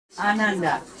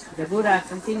Ananda. The Buddha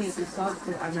continued to talk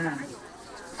to Ananda.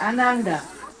 Ananda,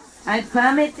 I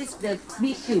permitted the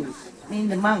bhikkhus, mean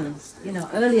the monks,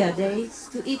 earlier days,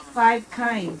 to eat 5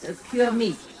 kinds of pure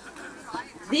meat.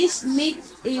 This meat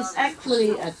is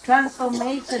actually a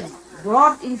transformation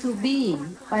brought into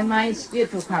being by my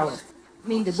spiritual power.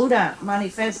 The Buddha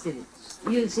manifested it,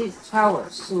 used his power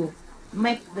to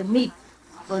make the meat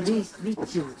for these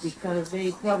bhikkhus because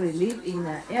they probably live in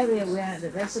an area where the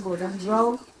vegetable don't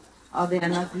grow, or they are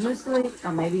not used to it,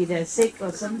 or maybe they're sick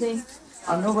or something,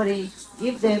 or nobody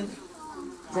give them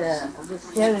the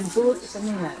vegetarian food,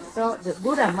 something like that. So the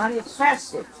Buddha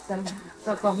manifested some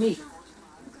so-called meat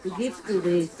to give to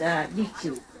these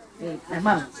bhikkhu, the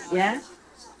monks, yeah?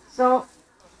 So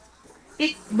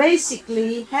it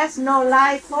basically has no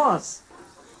life force,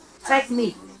 fake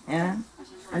meat, yeah?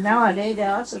 And nowadays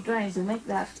they're also trying to make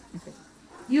that.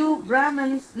 You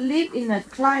Brahmins live in a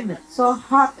climate so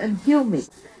hot and humid,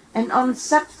 and on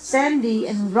such sandy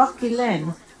and rocky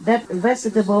land that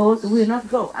vegetables will not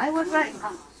grow. I was right.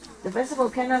 The vegetable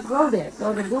cannot grow there,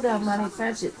 so the Buddha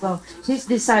manifested for his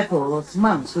disciples,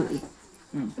 monks, to eat.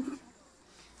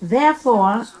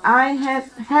 Therefore, I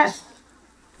have had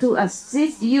to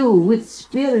assist you with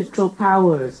spiritual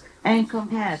powers and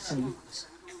compassion.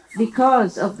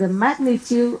 Because of the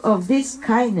magnitude of this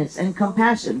kindness and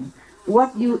compassion,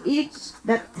 what you eat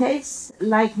that tastes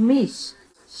like meat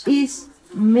is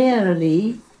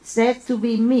merely said to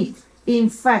be meat. In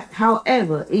fact,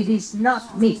 however, it is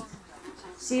not meat.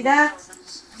 See that?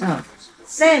 No.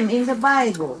 Same in the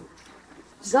Bible.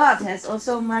 God has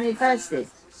also manifested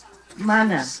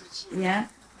manna. Yeah?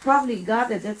 Probably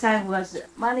God at that time was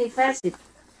manifested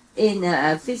in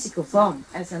a physical form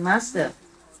as a master.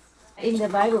 In the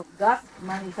Bible, God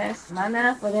manifests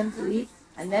manna for them to eat.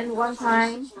 And then one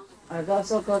time, God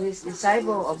so-called his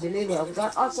disciple or believer of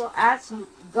God also asked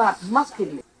God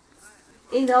mockingly.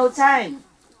 In the old time,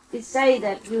 it say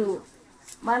that you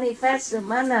manifest the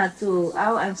manna to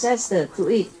our ancestors to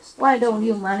eat. Why don't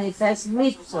you manifest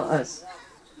meat for us?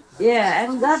 Yeah,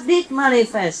 and God did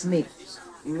manifest meat.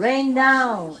 He rained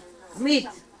down meat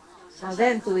for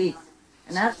them to eat.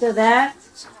 And after that,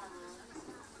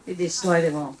 he destroyed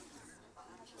them all.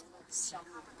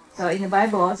 So in the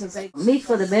Bible also says, meat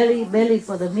for the belly, belly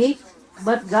for the meat,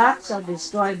 but God shall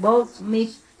destroy both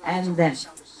meat and them.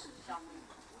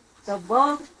 So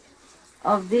both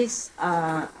of this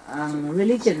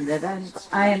religion that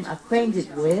I am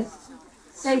acquainted with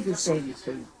say the same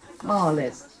thing, more or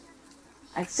less.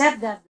 Except that